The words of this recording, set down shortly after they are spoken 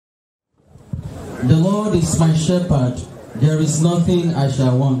The Lord is my shepherd, there is nothing I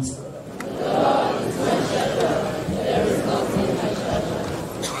shall want.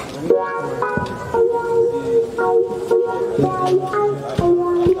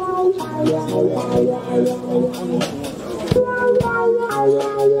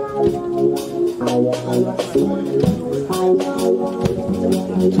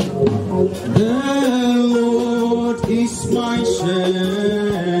 The Lord is my shepherd,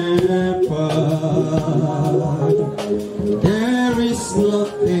 there is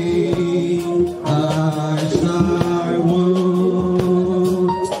nothing I shall want.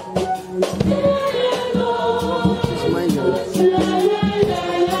 The Lord is my shepherd,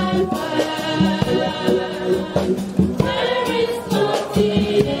 there is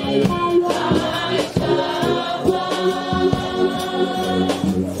nothing I shall want.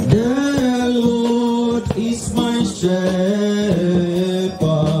 The Lord is my shepherd,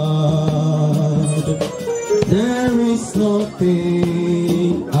 there is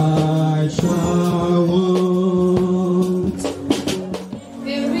nothing I shall want.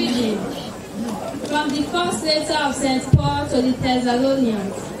 A reading from the first letter of St. Paul to the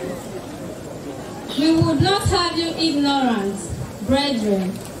Thessalonians. We would not have you ignorant,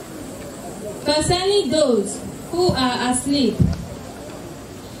 brethren, concerning those who are asleep,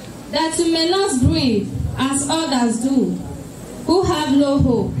 that you may not grieve as others do, who have no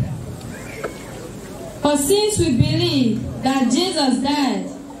hope. For since we believe that Jesus died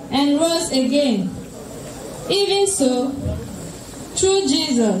and rose again, even so, through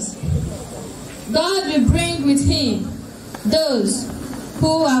Jesus, God will bring with him those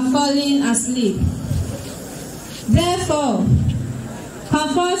who are falling asleep. Therefore,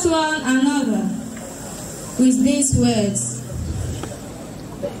 comfort one another with these words.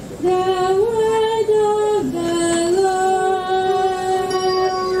 The word of the Lord.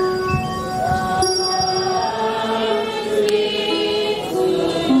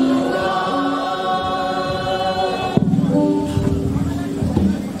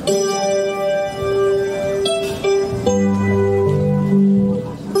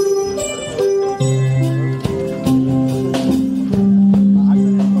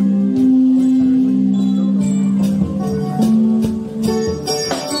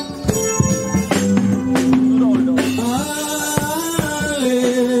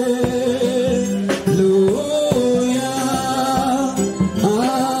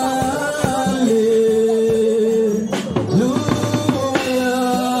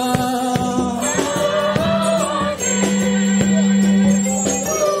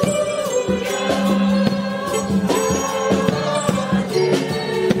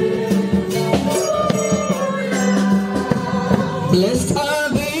 Blessed are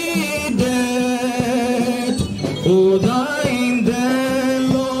the dead who die in the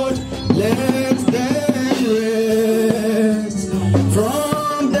Lord, let them rest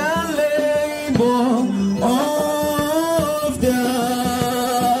from the labor of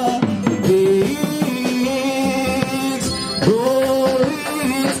their deeds. Glory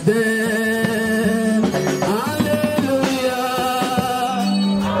is them. Hallelujah.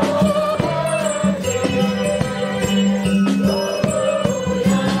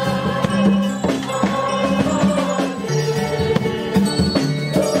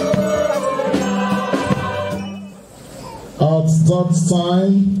 At that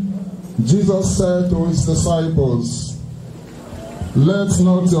time, Jesus said to his disciples, "Let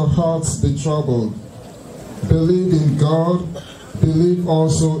not your hearts be troubled. Believe in God, believe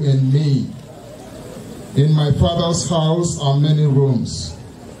also in me. In my Father's house are many rooms.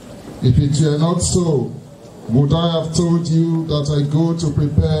 If it were not so, would I have told you that I go to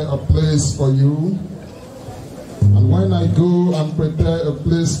prepare a place for you? And when I go and prepare a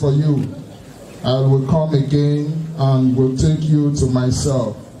place for you, I will come again and will take you to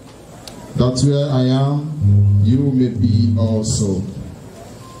myself, that where I am, you may be also.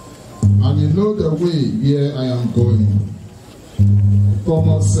 And you know the way where I am going."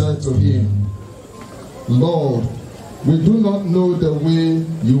 Thomas said to him, "Lord, we do not know the way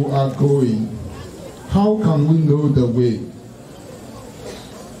you are going. How can we know the way?"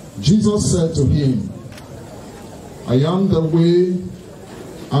 Jesus said to him, "I am the way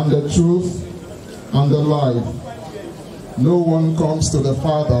and the truth and the life. No one comes to the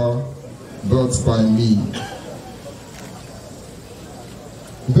Father but by me."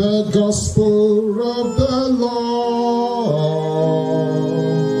 The Gospel of the Lord.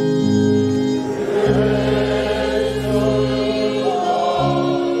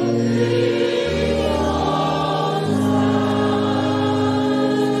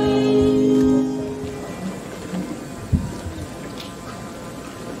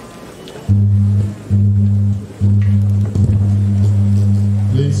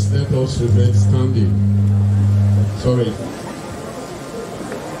 us remain standing. Sorry.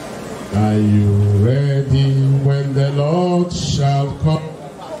 Are you ready when the Lord shall come?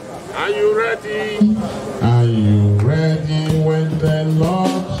 Are you ready? Are you ready when the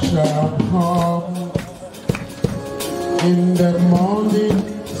Lord shall come? In the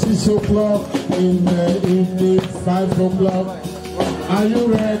morning, 6 o'clock, in the evening, 5 o'clock. Are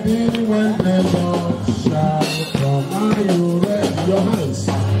you ready when the Lord shall come? Are you ready? Your hands.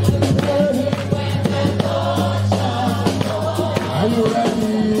 Are you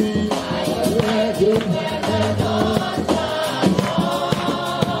ready? Are you ready when the Lord shall come?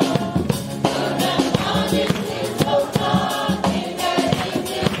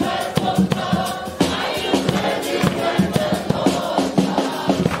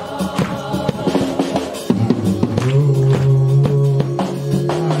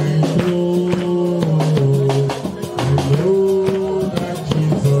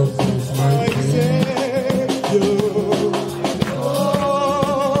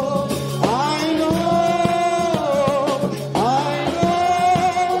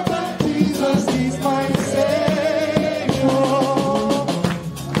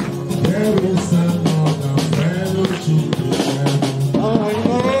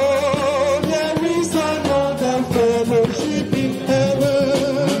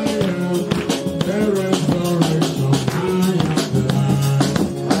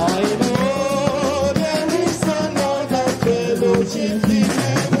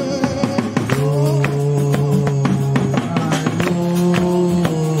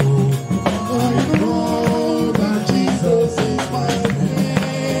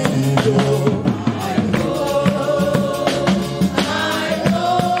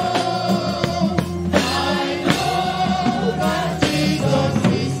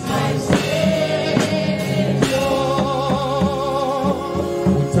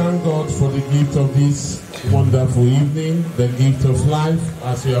 Wonderful evening, the gift of life,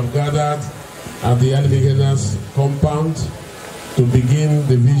 as we have gathered at the Alimikhena's compound to begin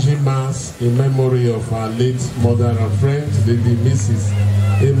the Vigil Mass in memory of our late mother and friend, Lady Mrs.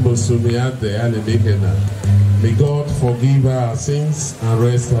 Imbosumiade Alimikhena. May God forgive her sins and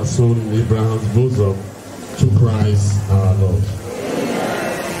rest her soul in Abraham's bosom, through Christ our Lord.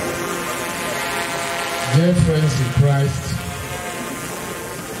 Dear friends in Christ,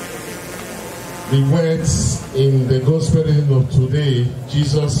 the words in the gospel reading of today,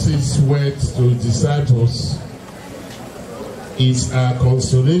 Jesus' words to his disciples, is a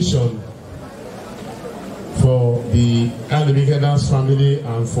consolation for the Alimikhena's family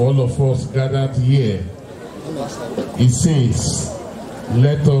and for all of us gathered here. He says,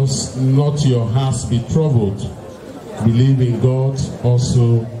 let us not your hearts be troubled. Believe in God,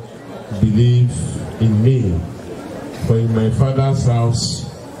 also believe in me. For in my Father's house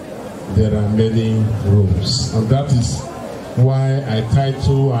there are many rooms. And that is why I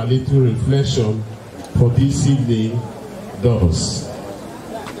title our little reflection for this evening, thus,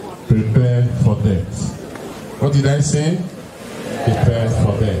 prepare for death. What did I say? Prepare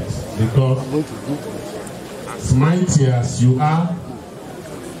for death. Because as mighty as you are,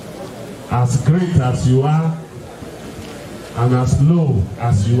 as great as you are, and as low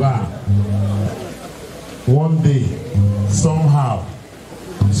as you are, one day, somehow,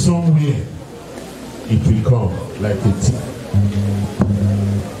 somewhere, it will come like a thief.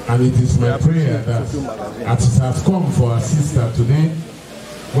 And it is my prayer that as it has come for our sister today,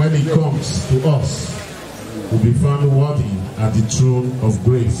 when it comes to us, we'll be found worthy at the throne of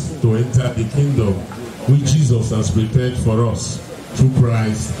grace to enter the kingdom which Jesus has prepared for us through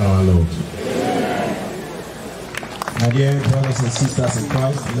Christ our Lord. My dear brothers and sisters in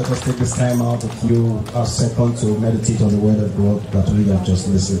Christ, let us take this time out of few seconds to meditate on the word of God that we have just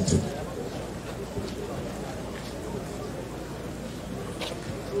listened to.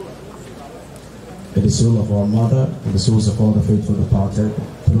 May the soul of our mother and the souls of all the faithful departed,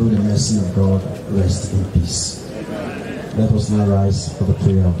 through the mercy of God, rest in peace. Let us now rise for the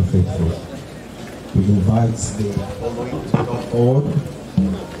prayer of the faithful. We invite the following to come forward.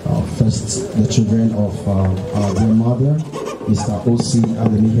 First, the children of our dear mother, Mr. O.C.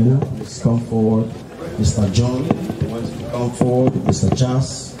 Alimikhena, please come forward. Mr. John, you want to come forward. Mr.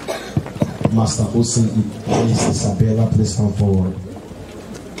 Jas, Master O.C. Miss Isabella, please come forward.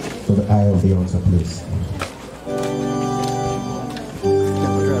 To the eye of the altar, please.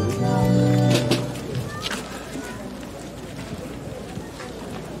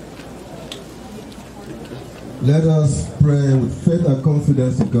 Let us pray with faith and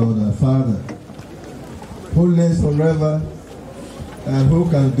confidence to God our Father, who lives forever and who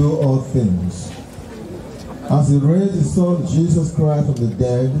can do all things. As He raised His Son Jesus Christ from the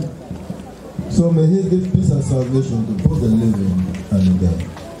dead So may he give peace and salvation to both the living and the dead.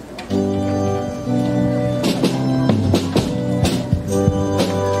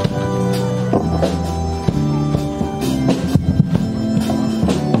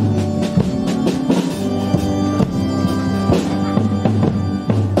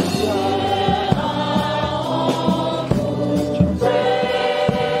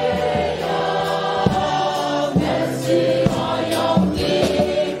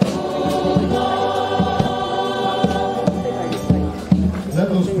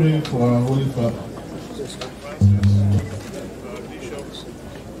 For our Holy Father.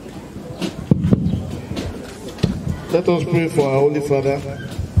 Let us pray for our Holy Father,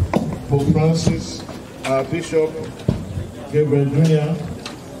 Pope Francis, our Bishop, Gabriel Jr.,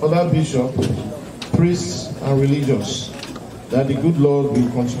 other bishops, priests, and religious, that the good Lord will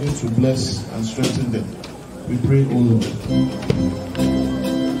continue to bless and strengthen them. We pray, O Lord.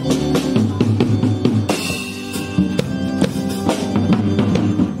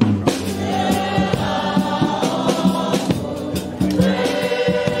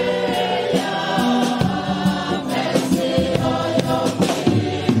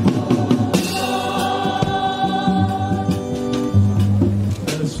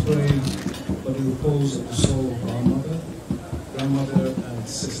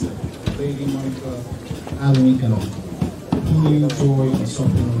 Alimhikhena, who knew joy and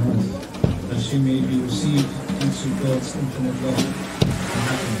suffering on earth, that she may be received into God's infinite love and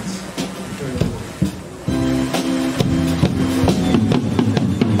happiness. Pray, Lord.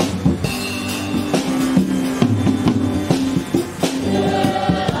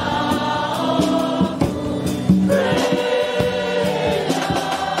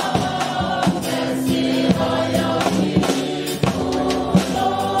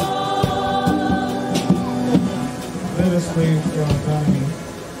 Let us pray for our family.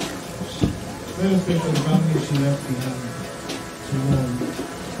 Let us pray for the family she left behind to mourn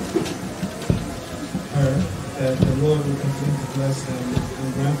her, that the Lord will continue to bless them and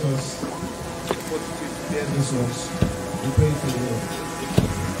grant us fortitude to bear this loss. We pray for the Lord.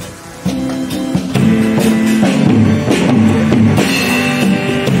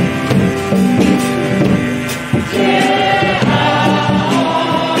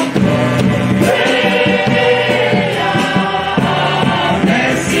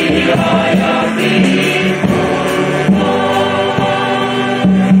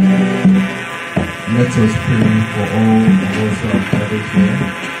 Let us pray for all of those who are gathered here,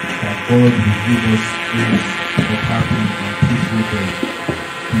 that God will give us grace for happy and peaceful day.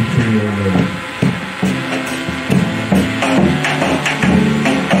 We pray, O Lord.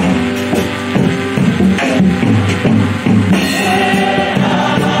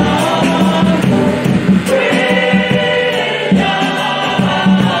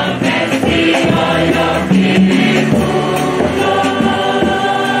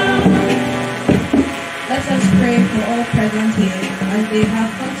 They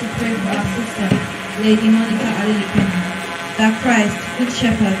have come to pray for our sister, Lady Monica Alimhikhena, that Christ, Good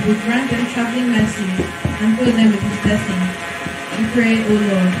Shepherd, will grant them traveling mercies and fill them with his blessings. We pray, O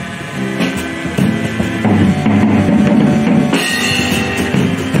Lord.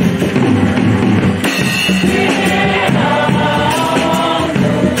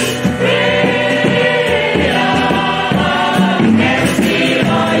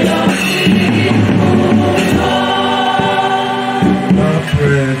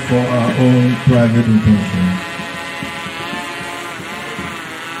 For our own private intentions.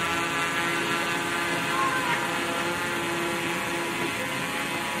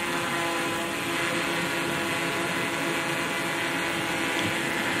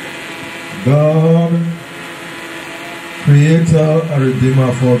 God, Creator and Redeemer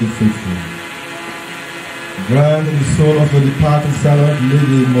of all the faithful, grant the soul of the departed servant,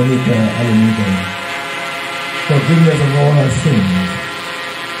 Lady Monica Alimhikhena, forgiveness of all her sins.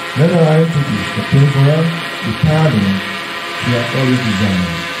 Let her entities to pray for her the pardon she has always desired.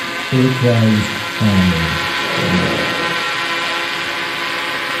 Through Christ. Amen.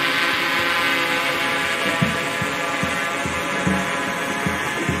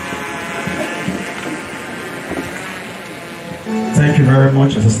 Thank you very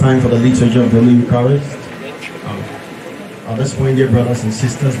much. It's time for the liturgy of the Holy Eucharist. At this point, dear brothers and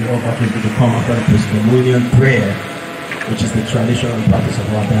sisters, we offer people to come after the post-communion prayer, which is the tradition and practice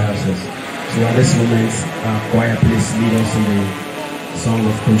of our diocese. So at this moment, choir, please lead us in the song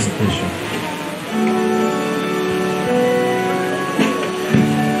of consecration.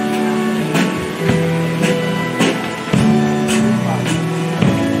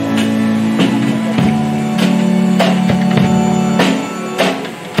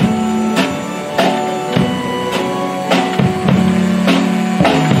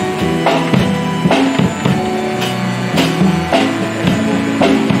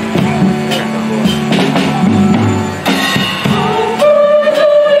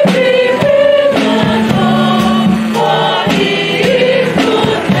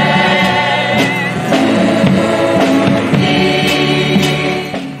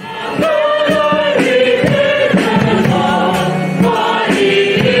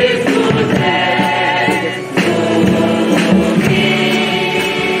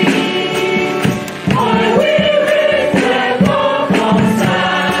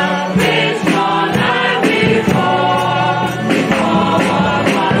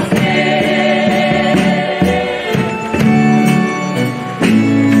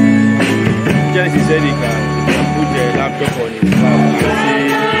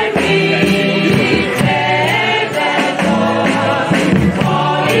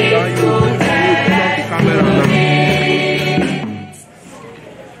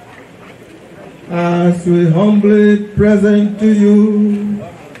 we humbly present to you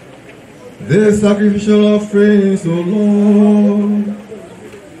this sacrificial offerings, O Lord,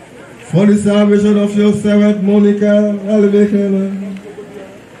 for the salvation of your servant Monica Alimikhena.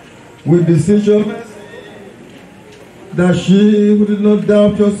 We beseech your mercy that she who did not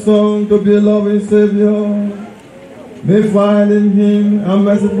doubt your Son to be a loving Savior may find in him a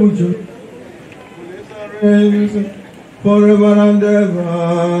merciful judge who lives and reigns forever and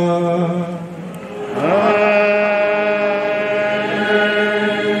ever. Amen.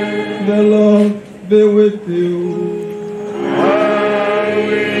 The Lord be with you. And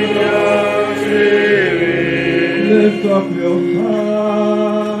with your spirit. Lift up your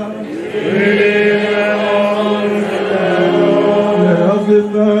heart. Let us give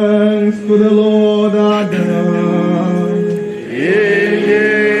thanks to the Lord our God. It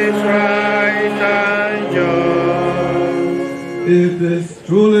is right and just. It is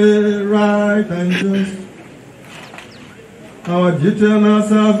truly right and just. Our duty and our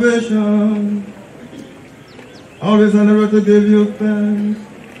salvation, always and ever to give you thanks.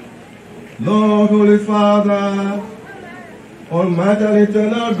 Lord, Holy Father, Almighty and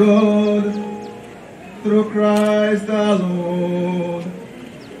eternal God, through Christ our Lord.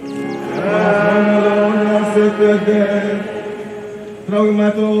 As one alone has saved death, that we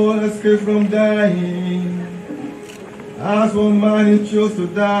might all escape from dying. As one man he chose to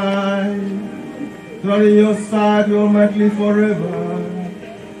die, that in your sight we all might live forever.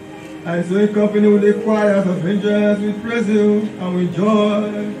 And so in company with the choirs of angels, we praise you and with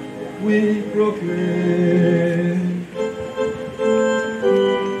joy we proclaim.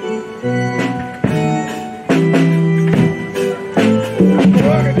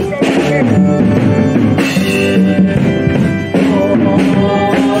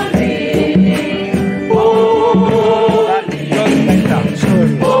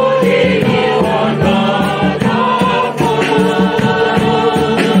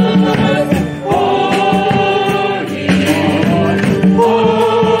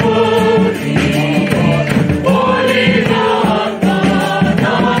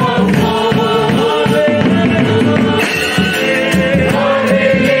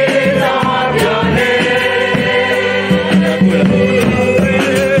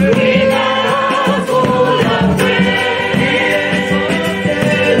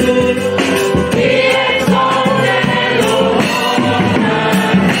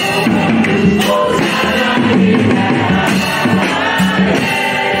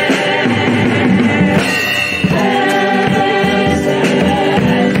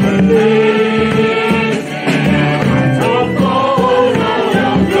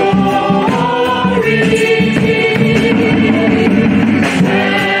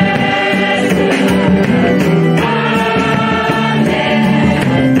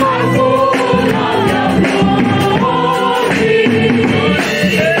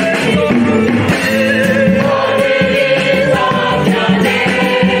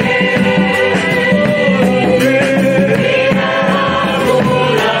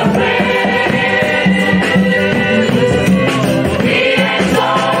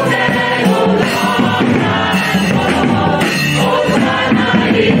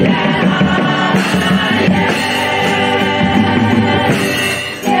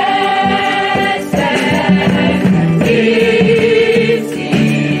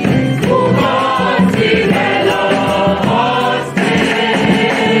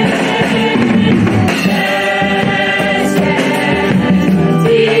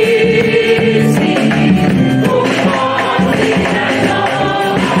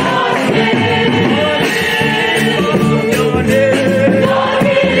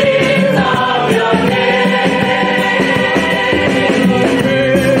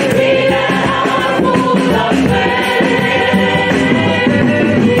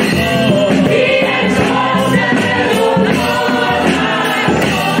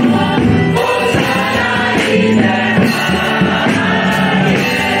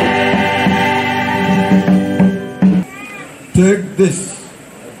 Take this,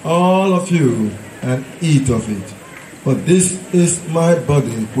 all of you, and eat of it, for this is my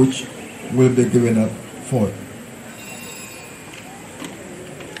body which will be given up for you.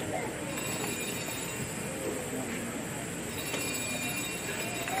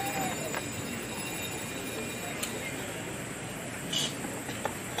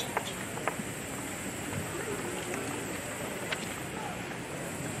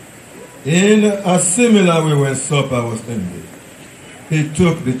 In a similar way, when supper was ended, he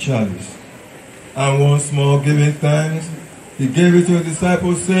took the chalice, and once more giving thanks, he gave it to his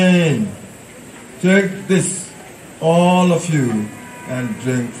disciples, saying, "Take this, all of you, and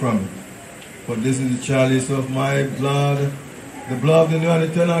drink from it. For this is the chalice of my blood, the blood of the new and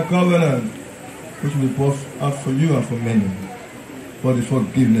eternal covenant, which will be poured out for you and for many, for the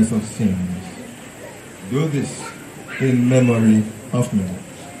forgiveness of sins. Do this in memory of me.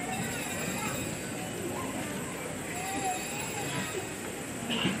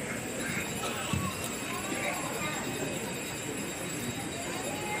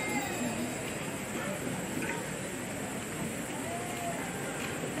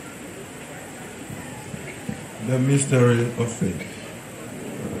 The mystery of faith.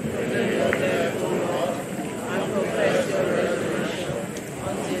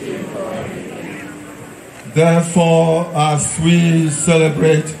 Therefore, as we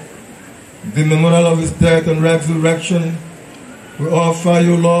celebrate the memorial of his death and resurrection, we offer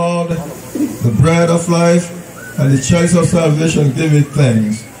you, Lord, the bread of life and the chalice of salvation. Give it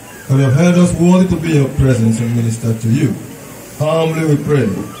thanks, for you have heard us worthy to be in your presence and minister to you. Humbly we pray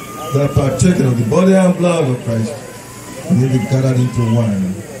that partaking of the body and blood of Christ may be gathered into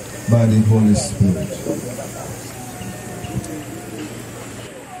one by the Holy Spirit.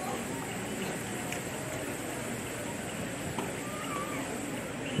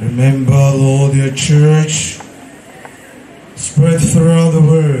 Remember, Lord, your church spread throughout the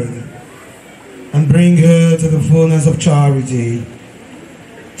world and bring her to the fullness of charity,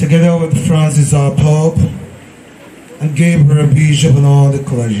 together with Francis our Pope and Gabriel Bishop and all the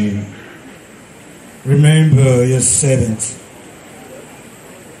clergy. Remember your servant,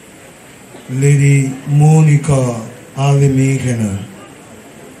 Lady Monica Alimikhena,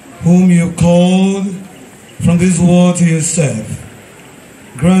 whom you called from this world to yourself.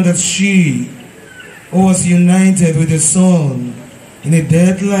 Grant that she, who was united with the Son in a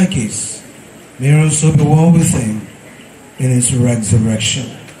death like his, may also be one with him in his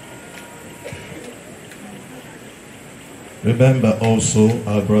resurrection. Remember also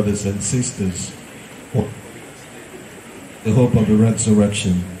our brothers and sisters, the hope of the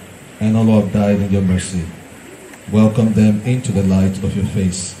resurrection, and all who have died in your mercy. Welcome them into the light of your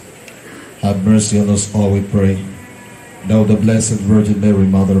face. Have mercy on us all, we pray. Thou, the Blessed Virgin Mary,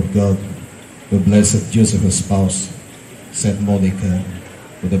 Mother of God, the Blessed Joseph, her spouse, Saint Monica,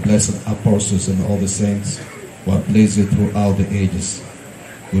 with the blessed apostles and all the saints who have blessed you throughout the ages.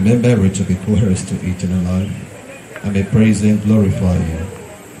 Remember to be co-heirs to eternal life, and may praise and glorify you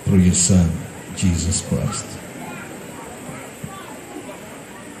through your Son, Jesus Christ.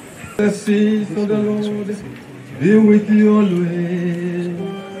 The peace of the Lord be with you always.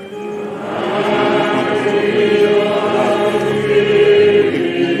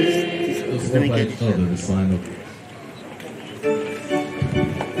 The sign of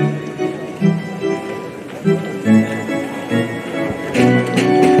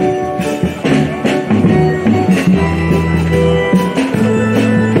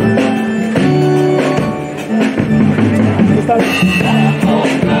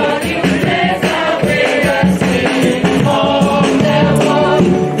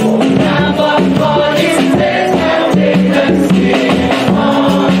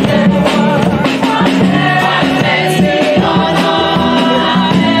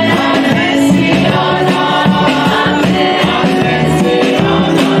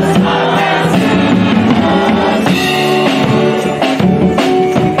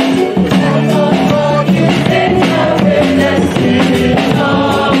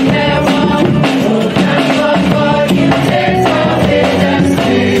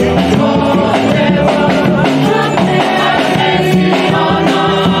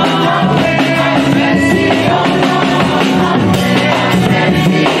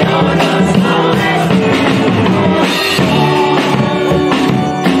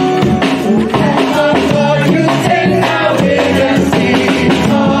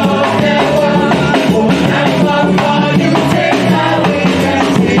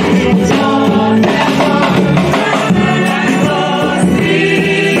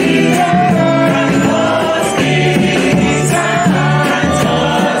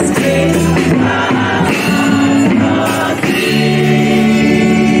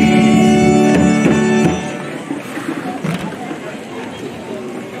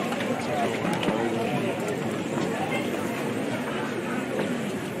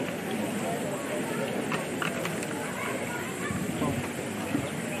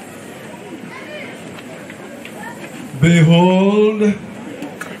Behold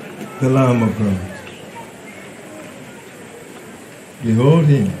the Lamb of God. Behold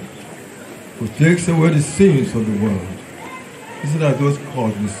him who takes away the sins of the world. This is that those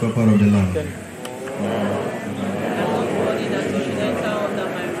called the supper of the Lamb.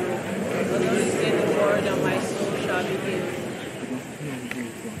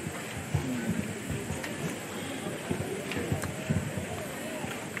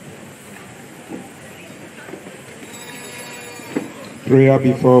 Prayer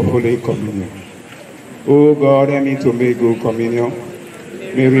before Holy Communion. Oh God, help me to make good communion.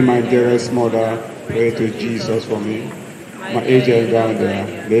 Mary, my dearest mother, pray to Jesus for me. My aged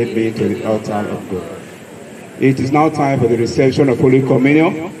grandmother, lead me to the altar of God. It is now time for the reception of Holy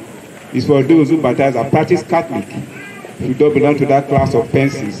Communion. It's for those who baptize and practice Catholic. If you don't belong to that class of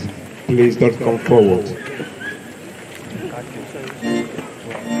persons, please don't come forward.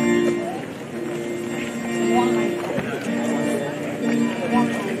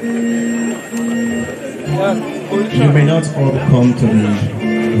 You may not all come to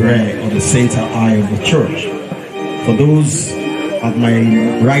the rear or the center eye of the church. For those at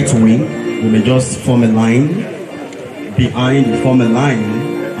my right wing, we may just form a line. Behind, form a line,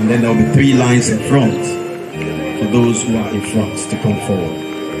 and then there will be 3 lines in front for those who are in front to come forward.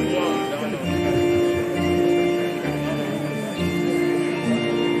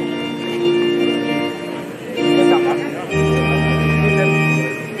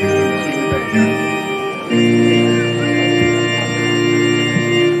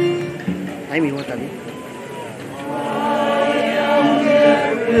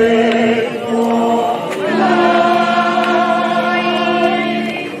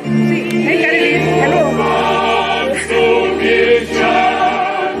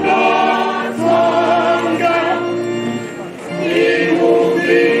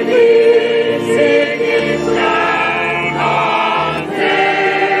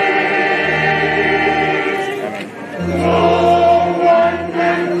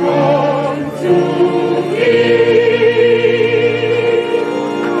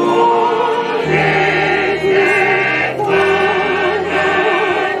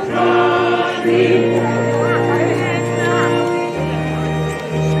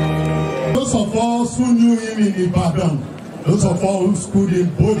 Those of all who schooled in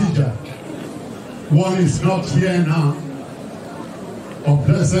Bodija, one is not here now. Of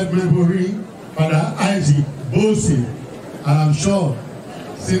blessed memory, Father Isaac Bosi. I'm sure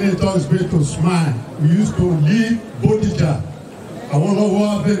Senator is going to smile. We used to leave Bodija. I won't know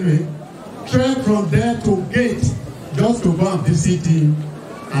what happened. Train from there to Gate just to go and visit him,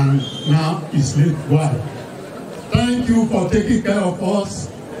 and now he's late wife. Thank you for taking care of us.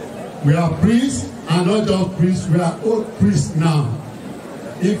 We are priests. And not just priests, we are old priests now.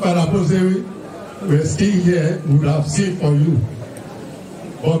 If Father Bose were still here, we would have seen for you.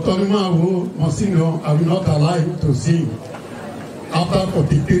 But Tonima Monsignor, I will not allow him to sing. After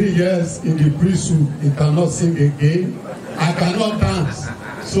 43 years in the priesthood, he cannot sing again. I cannot dance.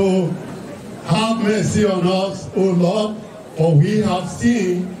 So have mercy on us, O Lord, for we have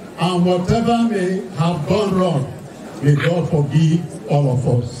sinned, and whatever may have gone wrong, may God forgive all of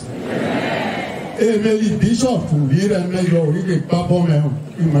us. Emeli Bishop Vire Mayor Rick Pabo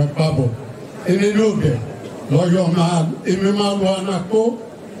Ima Pabo. Enenoge, Lawyer Man, Emema Wanako,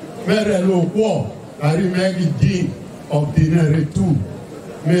 Merelo War, Arimegi Dean of Dinere 2,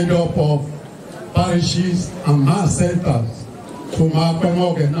 made up of parishes and mass centers. So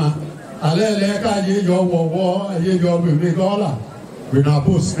Mapemogena, Aleka Yeyo War, Yeyo Migola,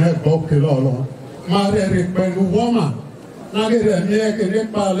 Winabo Snake Bokilolo, Mare Ripenu Woman. Nagere mieke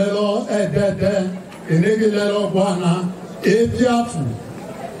nipa lelo edede enege lelo bwana efiafu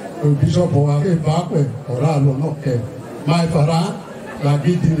Bishop Oake Bakwe ora lo noke my fara la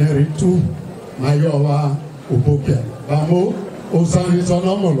Dinere 2 mayowa uboke bamo osani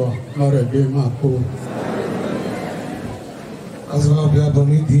sonomolo marebe mako Azwa bia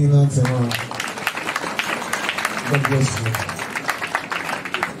boni dina tema. God bless you.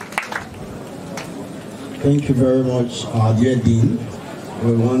 Thank you very much, dear Dean.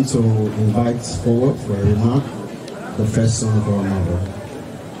 We want to invite forward for a remark the first son of our mother.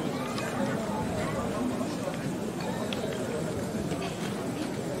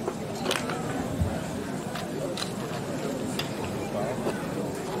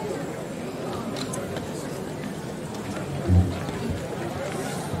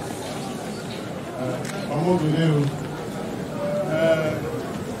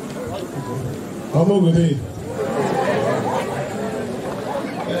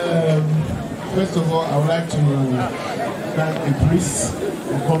 First of all, I would like to thank the priests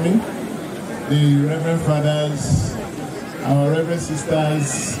for coming, the Reverend Fathers, our Reverend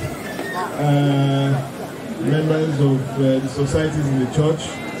Sisters, members of the societies in the church.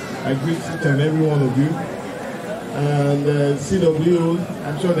 I greet each and every one of you. And CW,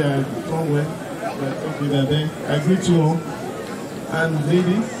 I'm sure they are somewhere. I greet you all. And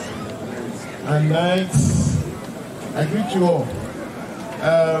ladies and knights, I greet you all.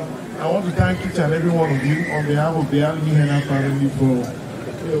 I want to thank each and every one of you on behalf of the Alimhikhena family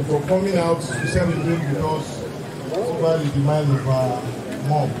for coming out to celebrate with us over the demise of our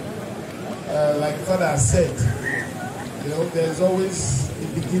mom. Like Father said, there's always a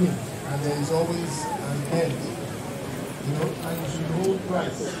beginning and there is always an end. And you should hold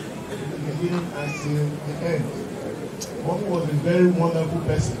Christ from the beginning until the end. Mommy was a very wonderful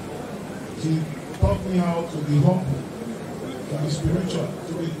person. She taught me how to be humble, to be spiritual,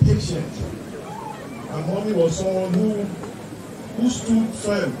 to be patient. And Mommy was someone who stood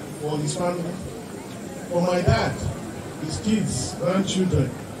firm for his family. For my dad, his kids, grandchildren,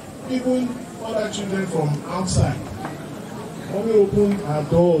 even other children from outside. Mommy opened her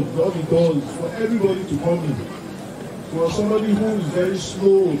doors, all the doors for everybody to come in. She was somebody who is very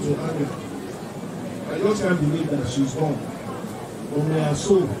slow to anger. I just can't believe that she's gone. But may her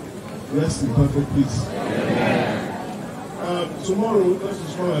soul rest in perfect peace. Tomorrow, just a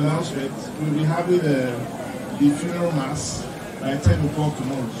small announcement, we'll be having the funeral mass by 10 o'clock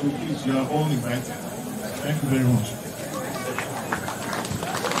tomorrow. So please, you are all invited. Thank you very much.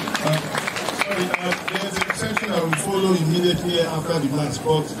 There's a section that will follow immediately after the mass,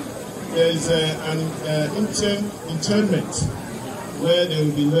 but there is an interment where they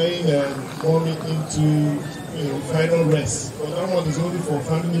will be laying Mommy into final rest. But that one is only for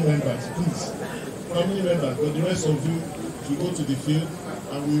family members, please. Family members, but the rest of you should go to the field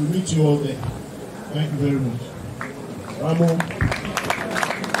and we will meet you all there. Thank you very much. Ramo.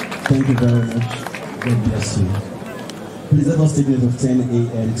 Thank you very much. God bless you. Please let us take note of 10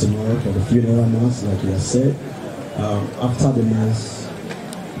 a.m. tomorrow for the funeral mass, like you have said. After the mass,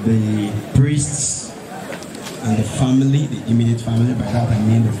 the priests and the family, the immediate family, by that I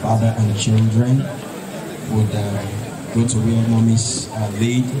mean the father and children, would go to where Mommy's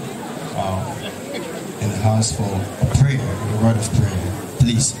laid in the house for a prayer, a word of prayer.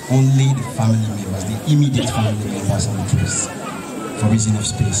 Please, only the family members, the immediate family members and the priests, for reason of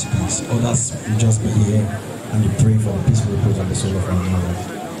space, please. Others will just be here and you pray for the peaceful repose of the soul of our mother.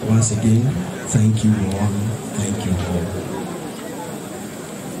 Once again, thank you all. Thank you all.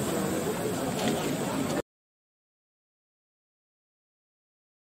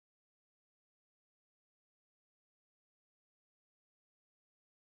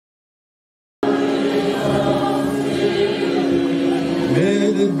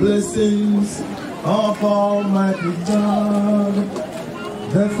 May the blessings of Almighty God,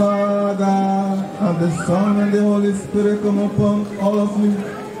 the Father, and the Son, and the Holy Spirit come upon all of you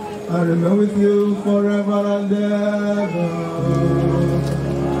and remain with you forever and ever.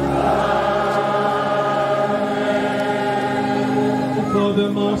 For the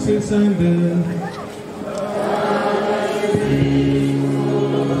masses and the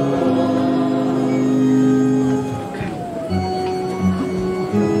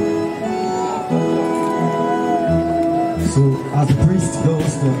So as the priest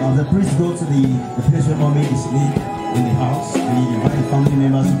goes to the place where Mommy is laid in the house, we invite family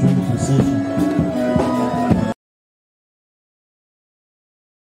members to join the procession.